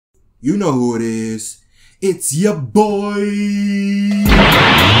You know who it is. It's your boy.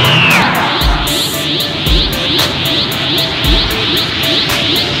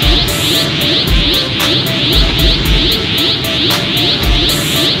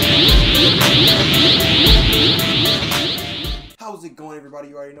 How's it going, everybody?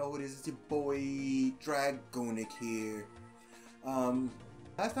 You already know who it is. It's your boy Dragoonic here.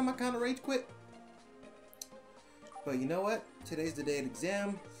 Last time I kind of rage quit. But you know what? Today's the day of the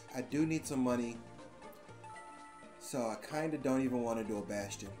exam. I do need some money. So I kind of don't even want to do a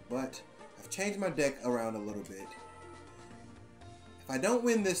Bastion. But I've changed my deck around a little bit. If I don't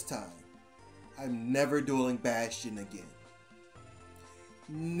win this time, I'm never dueling Bastion again.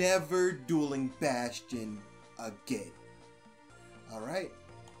 Never dueling Bastion again. Alright.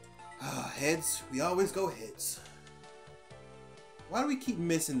 Heads. We always go heads. Why do we keep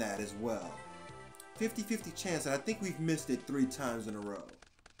missing that as well? 50-50 chance, and I think we've missed it 3 times in a row.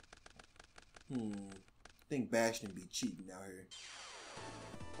 I think Bastion be cheating out here.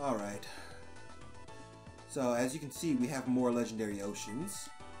 Alright. So, as you can see, we have more legendary oceans.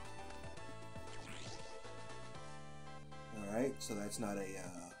 Alright, so that's not a,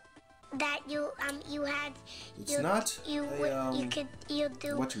 that you had. It's not you a, you could do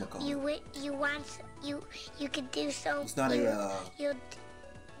whatchamacallit. you could do so. It's not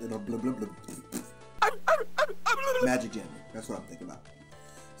little blah blah blah. Magic jammer. That's what I'm thinking about.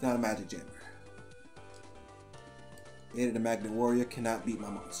 It's not a magic jammer. The magnet warrior cannot beat my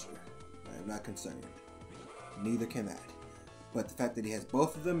monster. I am not concerned. Neither can that. But the fact that he has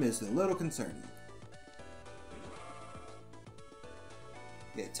both of them is a little concerning.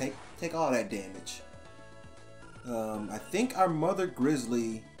 Yeah, take all that damage. I think our Mother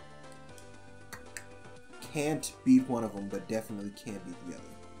Grizzly can't beat one of them, but definitely can beat the other.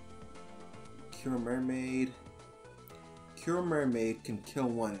 Cure Mermaid. Cure Mermaid can kill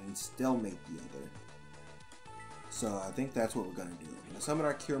one and stalemate the other. So I think that's what we're gonna do. We're gonna summon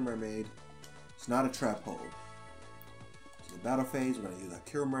our Cure Mermaid. It's not a trap hole. So the battle phase, we're gonna use our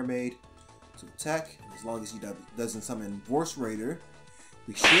Cure Mermaid to attack. And as long as he doesn't summon Vorse Raider,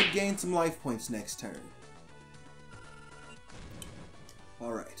 we should gain some life points next turn.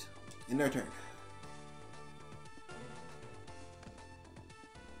 Alright, in their turn.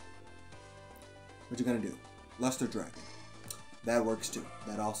 What you gonna do? Luster Dragon. That works too.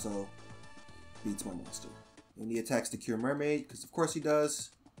 That also beats my monster. And he attacks the Cure Mermaid, because of course he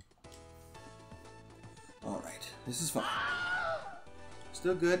does. Alright, this is fine.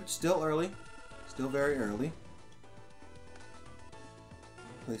 Still good, still early. Still very early.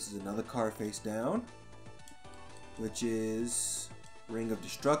 Places another card face down, which is Ring of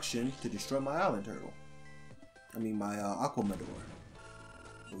Destruction to destroy my Island Turtle. I mean my Aquamador.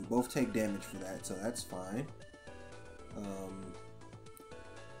 We both take damage for that, so that's fine.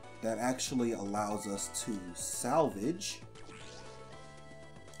 That actually allows us to salvage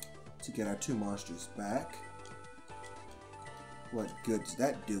to get our 2 monsters back. What good does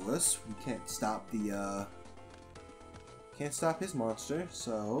that do us? We can't stop the can't stop his monster,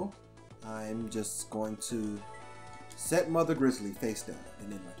 so I'm just going to set Mother Grizzly face down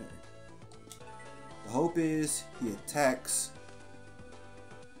and end my turn. The hope is he attacks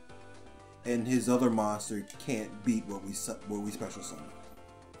and his other monster can't beat what we special summon.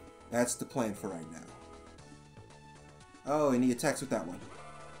 That's the plan for right now. Oh, and he attacks with that one.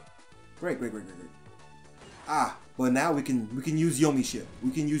 Great. Ah, but now we can use Yomi Ship.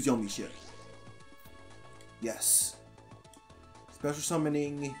 We can use Yomi Ship. Yes. Special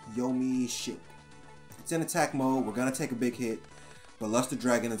summoning Yomi Ship. It's in attack mode. We're gonna take a big hit, but Luster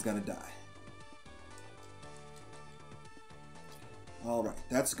Dragon is gonna die. All right,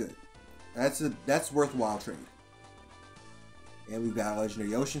 that's good. That's worthwhile trade. And we've got a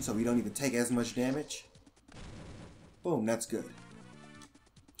Legendary Ocean, so we don't even take as much damage. Boom, that's good.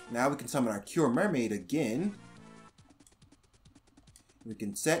 Now we can summon our Cure Mermaid again. We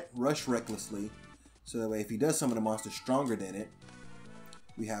can set Rush Recklessly, so that way if he does summon a monster stronger than it,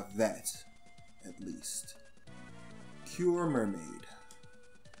 we have that, at least. Cure Mermaid.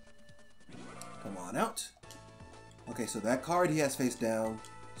 Come on out. Okay, so that card he has face down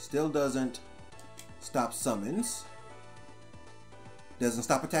still doesn't stop summons. Doesn't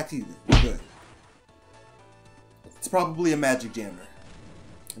stop attacks either. Good. It's probably a magic jammer.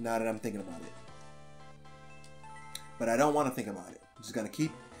 Now that I'm thinking about it. But I don't want to think about it. I'm just gonna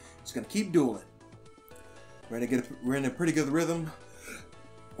keep dueling. We're in a pretty good rhythm.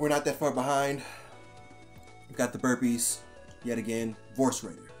 We're not that far behind. We've got the burpees. Yet again, Vorse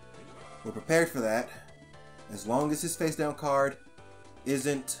Raider. We're prepared for that. As long as his face down card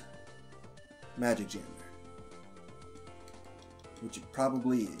isn't Magic Jammer. which it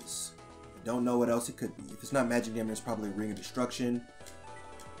probably is. I don't know what else it could be. If it's not Magic Jammer, it's probably Ring of Destruction.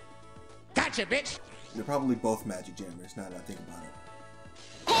 Gotcha, bitch! They're probably both Magic Jammers, now that I think about it.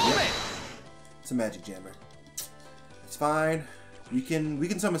 Hold it! It's a Magic Jammer. It's fine. We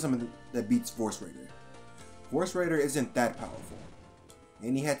can summon something that beats Force Raider. Force Raider isn't that powerful.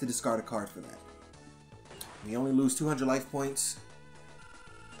 And he had to discard a card for that. We only lose 200 life points.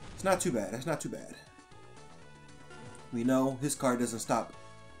 It's not too bad. That's not too bad. We know his card doesn't stop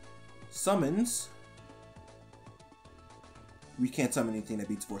summons. We can't summon anything that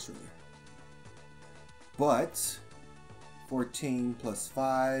beats Force Raider. But 14 plus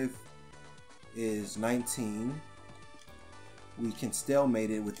 5 is 19. We can stalemate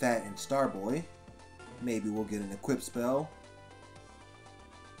it with that and Starboy. Maybe we'll get an equip spell.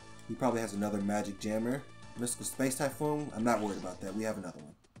 He probably has another Magic Jammer. Mystical Space Typhoon, I'm not worried about that. We have another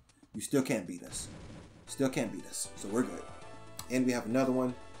one. You still can't beat us. Still can't beat us. So we're good. And we have another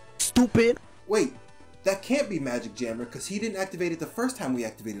one. Stupid! Wait, that can't be Magic Jammer because he didn't activate it the first time we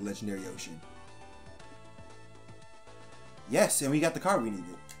activated Legendary Ocean. Yes, and we got the card we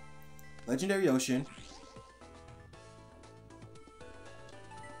needed. Legendary Ocean.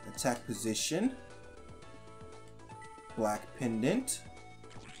 Attack position. Black Pendant.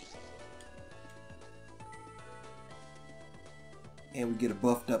 And we get a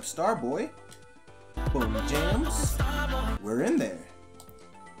buffed up Starboy. Boom jams. We're in there.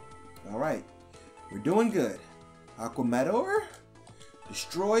 Alright. We're doing good. Aquamador.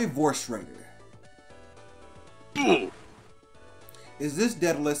 Destroy Force Raider. Is this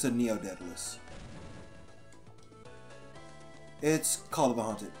Daedalus or Neo Daedalus? It's Call of the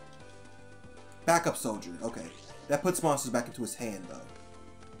Haunted. Backup Soldier. Okay. That puts monsters back into his hand though.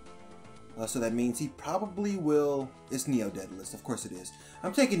 So that means he probably will... It's Neo Daedalus. Of course it is.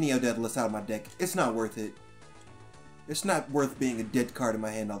 I'm taking Neo Daedalus out of my deck. It's not worth it. It's not worth being a dead card in my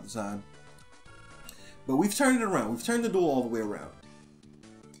hand all the time. But we've turned it around. We've turned the duel all the way around.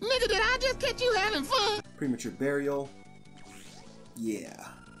 Nigga, did I just catch you having fun? Premature Burial. Yeah.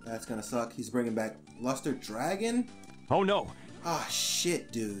 That's gonna suck. He's bringing back Luster Dragon? Oh no. Ah,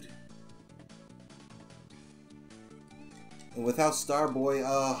 shit, dude. And without Starboy,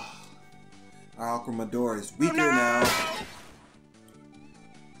 our Aquamador is weaker now.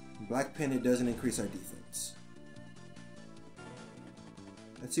 Black Pendant doesn't increase our defense.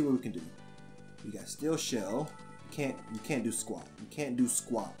 Let's see what we can do. We got Steel Shell. You can't do squat. You can't do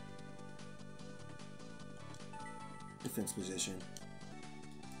squat. Defense position.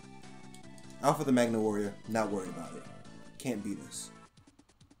 Alpha the Magna Warrior, not worried about it. Can't beat us.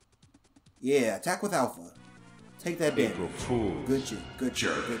 Yeah, attack with Alpha. Take that damage. Good shit, good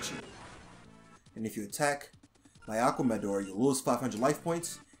shit, good shit. And if you attack my Aquamador, you'll lose 500 life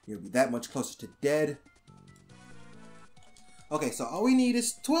points. You'll be that much closer to dead. Okay, so all we need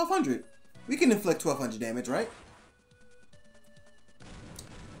is 1200. We can inflict 1200 damage, right?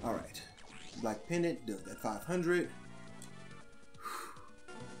 Alright. Black Pendant does that 500.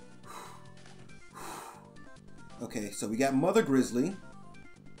 Okay, so we got Mother Grizzly.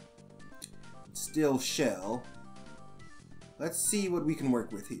 Steel Shell. Let's see what we can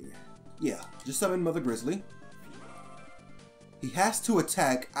work with here. Yeah, just summon Mother Grizzly. He has to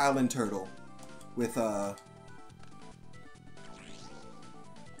attack Island Turtle with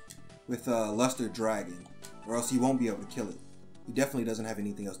Luster Dragon, or else he won't be able to kill it. He definitely doesn't have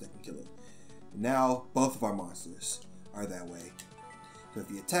anything else that can kill it. Now both of our monsters are that way. So if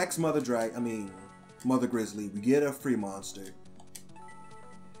he attacks Mother Grizzly, we get a free monster.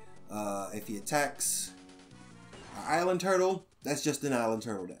 If he attacks our Island Turtle, that's just an Island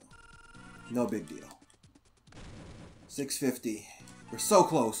Turtle down. No big deal. 650. We're so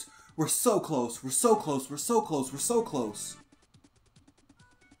close. We're so close. We're so close. We're so close. We're so close.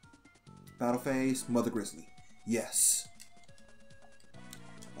 Battle phase, Mother Grizzly. Yes.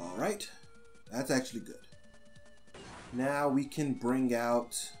 Alright. That's actually good. Now we can bring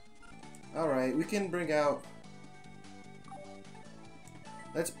out... Alright, we can bring out...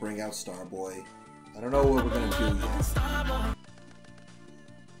 Let's bring out Starboy. I don't know what we're gonna do yet.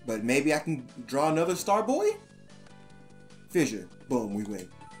 But maybe I can draw another Starboy? Fissure. Boom, we win.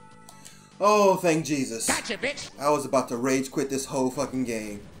 Oh, thank Jesus. Gotcha, bitch! I was about to rage quit this whole fucking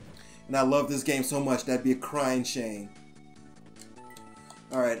game. And I love this game so much, that'd be a crying shame.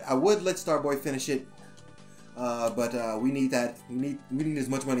 Alright, I would let Starboy finish it. But we need that. We need as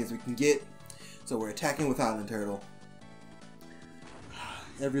much money as we can get. So we're attacking with Island Turtle.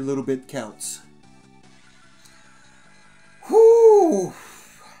 Every little bit counts. Whoo!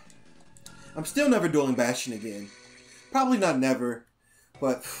 I'm still never dueling Bastion again. Probably not never,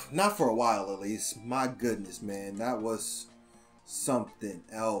 but not for a while at least. My goodness, man, that was something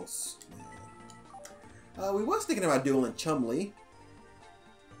else. We was thinking about dueling Chumly.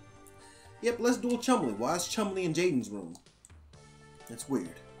 Yep, let's duel Chumly. Why is Chumly in Jaden's room? That's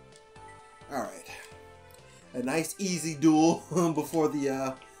weird. Alright. A nice easy duel before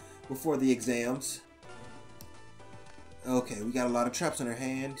the exams. Okay, we got a lot of traps in our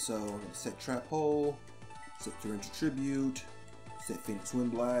hand, so I'm gonna set Trap Hole, set Torrential Tribute, set Phoenix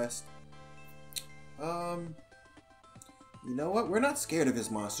Wind Blast. You know what? We're not scared of his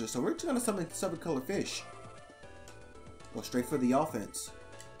monster, so we're just gonna summon Color Fish. Go straight for the offense.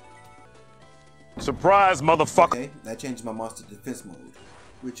 Surprise, motherfucker! Okay, that changes my monster defense mode,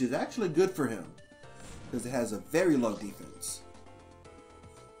 which is actually good for him, because it has a very low defense.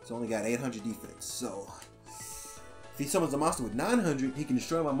 It's only got 800 defense, so if he summons a monster with 900, he can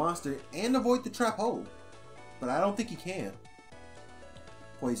destroy my monster and avoid the Trap Hole. But I don't think he can.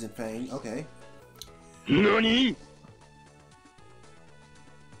 Poison Fang, okay. NANI?!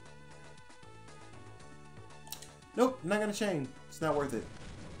 Nope, not gonna chain. It's not worth it.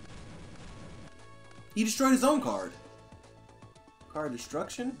 He destroyed his own card. Card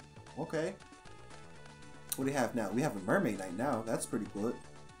destruction? Okay. What do we have now? We have a Mermaid Knight now. That's pretty good.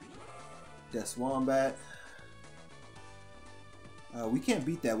 Death Wombat. We can't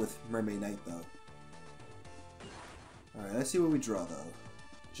beat that with Mermaid Knight though. Alright, let's see what we draw though.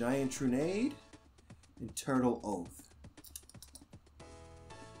 Giant Trunade and Turtle Oath.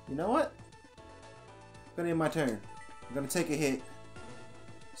 You know what? I'm gonna end my turn. I'm gonna take a hit.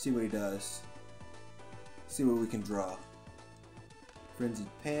 See what he does. See what we can draw. Frenzied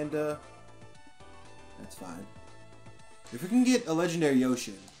Panda. That's fine. If we can get a Legendary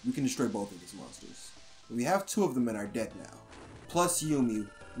Ocean, we can destroy both of these monsters. We have 2 of them in our deck now. Plus Yumi,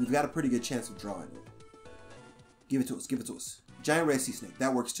 we've got a pretty good chance of drawing it. Give it to us, give it to us. Giant Red Sea Snake,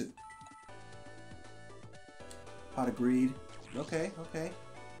 that works too. Pot of Greed. Okay, okay.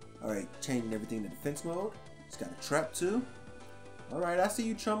 Alright, changing everything to defense mode. It's got a trap too. Alright, I see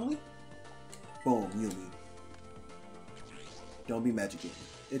you, Chumly. Boom, Yumi. Don't be Magic Gamer.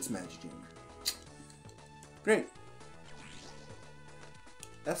 It's Magic Gamer. Great.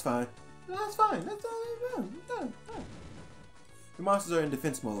 That's fine. That's fine. That's fine. The monsters are in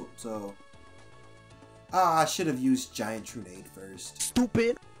defense mode, so... I should have used Giant Trunade first.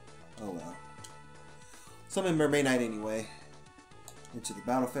 Stupid! Oh well. Summon Mermaid Knight anyway. Into the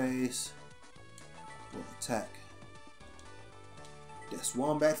battle phase. We'll attack. Death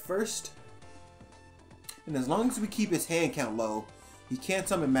Wombat first. And as long as we keep his hand count low, he can't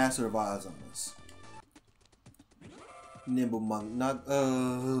summon Master of Oz on us. Nimble Monk. Not,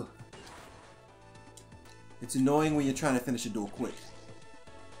 It's annoying when you're trying to finish a duel quick.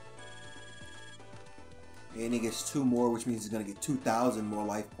 And he gets 2 more, which means he's gonna get 2,000 more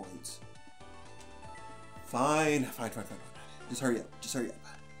life points. Fine. Just hurry up. Just hurry up.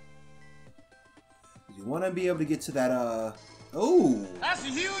 You want to be able to get to that, Oh! That's a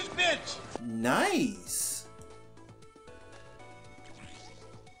huge bitch! Nice!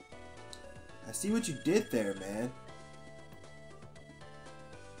 I see what you did there, man.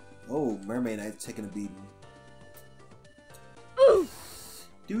 Oh, Mermaid Knight's taking a beating.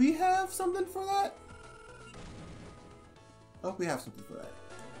 Do we have something for that? Oh, we have something for that.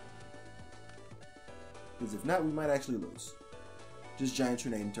 Because if not, we might actually lose. Just Giant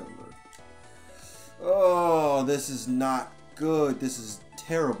Trunade and Turtle Earth. Oh, this is not good. This is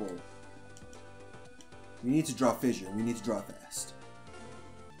terrible. We need to draw Fissure. We need to draw fast.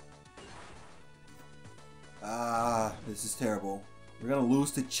 This is terrible. We're gonna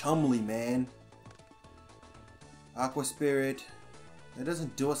lose to Chumly, man. Aqua Spirit. That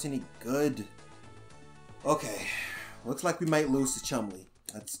doesn't do us any good. Okay. Looks like we might lose to Chumly.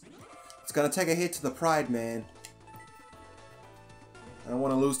 It's gonna take a hit to the pride, man. I don't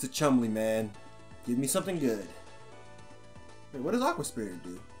want to lose to Chumly, man. Give me something good. Wait, what does Aqua Spirit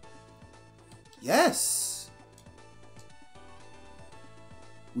do? Yes!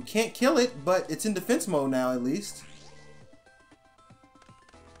 We can't kill it, but it's in defense mode now, at least.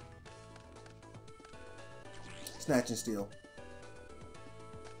 Snatch and Steal.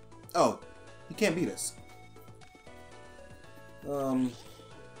 Oh, he can't beat us.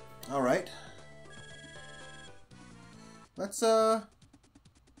 Alright. Let's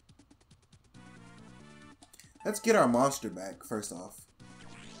get our monster back, first off.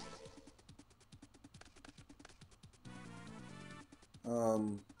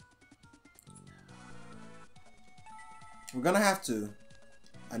 We're gonna have to.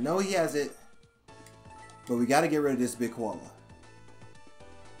 I know he has it, but we gotta get rid of this big koala.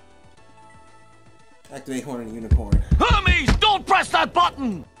 Activate Horn and Unicorn. Hermes, don't press that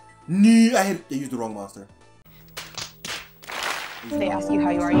button! I used the wrong monster. They ask you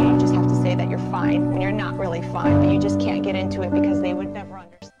how you are, you just have to say that you're fine when you're not really fine, but you just can't get into it because they would never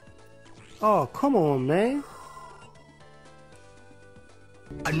understand. Oh, come on, man.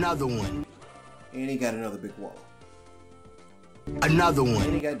 Another one. And he got another big wall. Another one.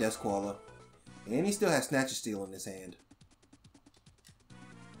 And he got Death Koala. And he still has Snatcher Steel in his hand.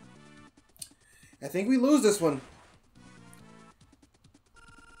 I think we lose this one.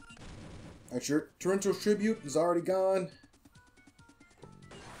 Our torrential tribute is already gone.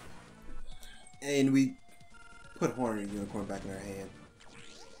 And we put Hornet and Unicorn back in our hand.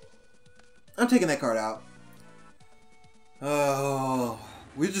 I'm taking that card out. Oh,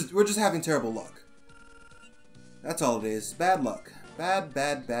 we're just having terrible luck. That's all it is. Bad luck. Bad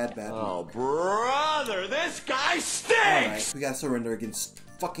luck. Oh, brother, this guy stinks! Alright, we gotta surrender against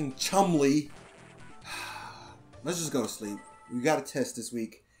fucking Chumly. Let's just go to sleep. We got a test this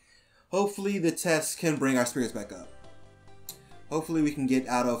week. Hopefully the test can bring our spirits back up. Hopefully we can get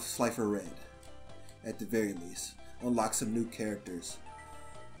out of Slifer Red. At the very least. Unlock some new characters.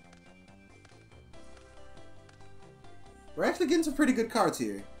 We're actually getting some pretty good cards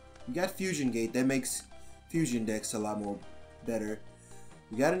here. We got Fusion Gate. That makes Fusion decks a lot more better.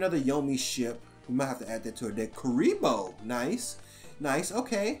 We got another Yomi ship. We might have to add that to our deck. Karibo. Nice. Nice.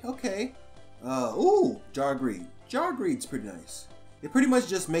 Okay. Okay. Ooh. Jargreed. Jargreed's pretty nice. It pretty much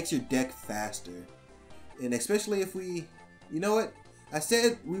just makes your deck faster. And especially if we... You know what? I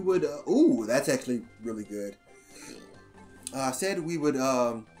said we would... ooh, that's actually really good. I said we would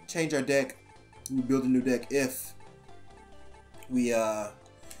change our deck. We would build a new deck if we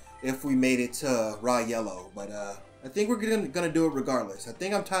made it to raw yellow. But I think we're gonna do it regardless. I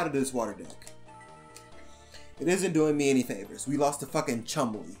think I'm tired of this water deck. It isn't doing me any favors. We lost to fucking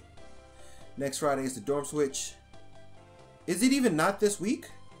Chumly. Next Friday is the Dorm Switch. Is it even not this week?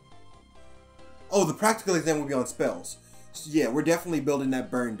 Oh, the practical exam will be on spells. So yeah, we're definitely building that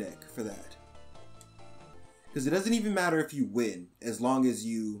burn deck for that. Because it doesn't even matter if you win, as long as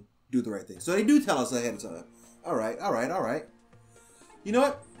you do the right thing. So they do tell us ahead of time. Alright, alright, alright. You know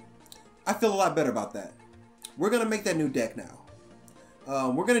what? I feel a lot better about that. We're going to make that new deck now.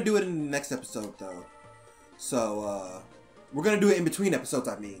 We're going to do it in the next episode, though. So, we're going to do it in between episodes,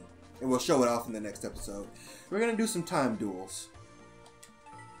 I mean. And we'll show it off in the next episode. We're going to do some time duels.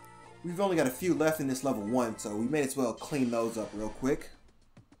 We've only got a few left in this level 1, so we may as well clean those up real quick.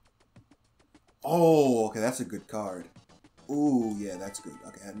 Oh, okay, that's a good card. Ooh, yeah, that's good.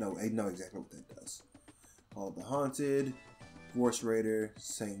 Okay, I know exactly what that does. All of the Haunted, Force Raider,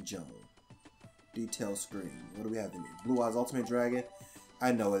 St. John. Detail Screen. What do we have in here? Blue Eyes Ultimate Dragon.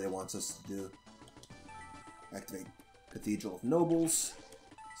 I know what it wants us to do. Activate Cathedral of Nobles.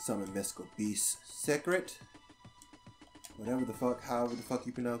 Summon Mystical Beast Secret. Whatever the fuck, however the fuck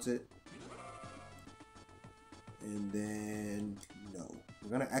you pronounce it. And then, no. We're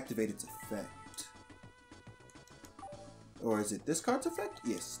gonna activate its effect. Or is it this card's effect?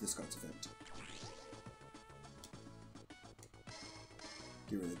 Yes, this card's effect.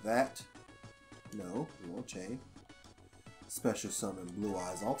 Get rid of that. No, we won't chain. Special summon Blue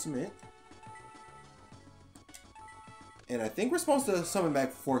Eyes Ultimate. And I think we're supposed to summon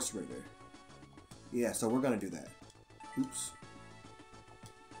back Force Raider. Yeah, so we're gonna do that. Oops.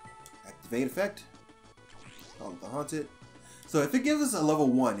 Activate effect. Call it the Haunted. So if it gives us a level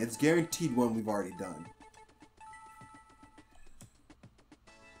 1, it's guaranteed one we've already done.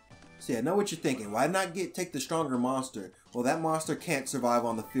 So yeah, I know what you're thinking. Why not take the stronger monster? Well, that monster can't survive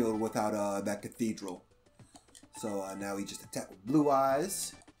on the field without that cathedral. So now we just attack with Blue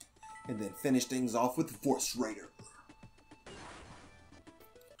Eyes. And then finish things off with Force Raider.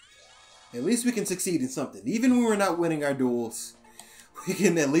 At least we can succeed in something. Even when we're not winning our duels, we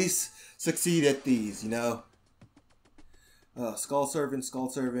can at least succeed at these, you know? Skull Servant,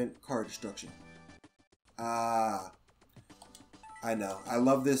 card destruction. Ah. I know. I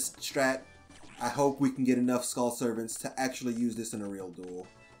love this strat. I hope we can get enough Skull Servants to actually use this in a real duel.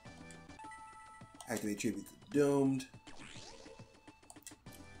 Activate Tribute to the Doomed.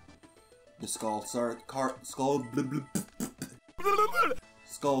 The Skull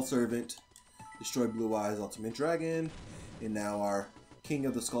Servant. Destroy Blue Eyes Ultimate Dragon. And now our King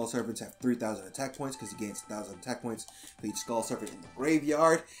of the Skull Servants have 3,000 attack points because he gains 1,000 attack points for each Skull Servant in the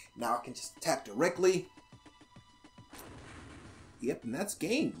graveyard. Now I can just attack directly. Yep, and that's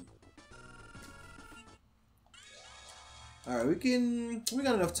game. Alright, we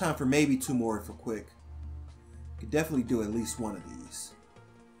got enough time for maybe 2 more if we're quick. We could definitely do at least one of these.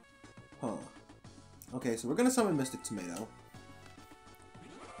 Huh. Okay, so we're gonna summon Mystic Tomato.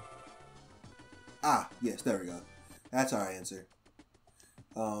 Ah, yes, there we go. That's our answer.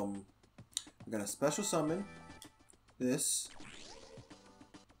 We're gonna special summon this.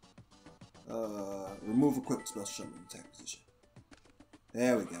 remove equipped spell summon attack position.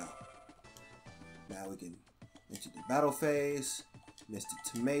 There we go. Now we can enter the battle phase. Mystic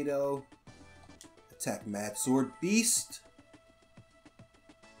Tomato. Attack Mad Sword Beast.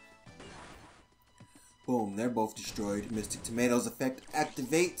 Boom, they're both destroyed. Mystic Tomato's effect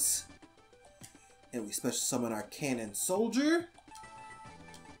activates. And we special summon our Cannon Soldier.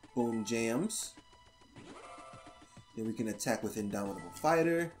 Boom, jams. Then we can attack with Indomitable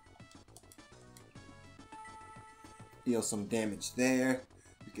Fighter. Deal some damage there.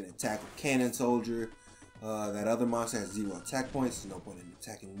 We can attack with Cannon Soldier. That other monster has 0 attack points. There's no point in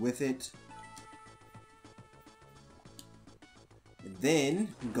attacking with it. And then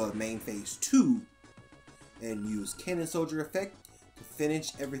we can go to main phase 2 and use Cannon Soldier effect to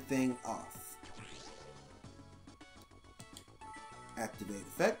finish everything off. Activate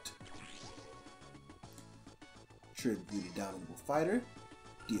effect. Tribute Indomitable Fighter.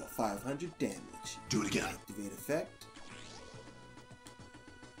 Deal 500 damage. Do it again. Activate effect.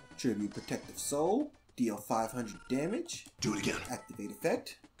 Tribute Protective Soul. Deal 500 damage. Do it again. Activate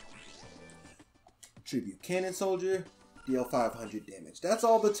effect. Tribute Cannon Soldier. Deal 500 damage. That's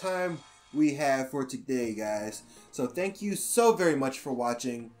all the time we have for today, guys. So thank you so very much for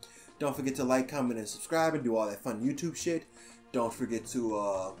watching. Don't forget to like, comment, and subscribe, and do all that fun YouTube shit. Don't forget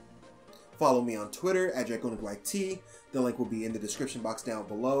to follow me on Twitter at DragonicYT. The link will be in the description box down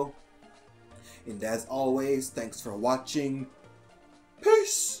below. And as always, thanks for watching.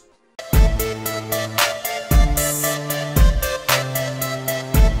 Peace!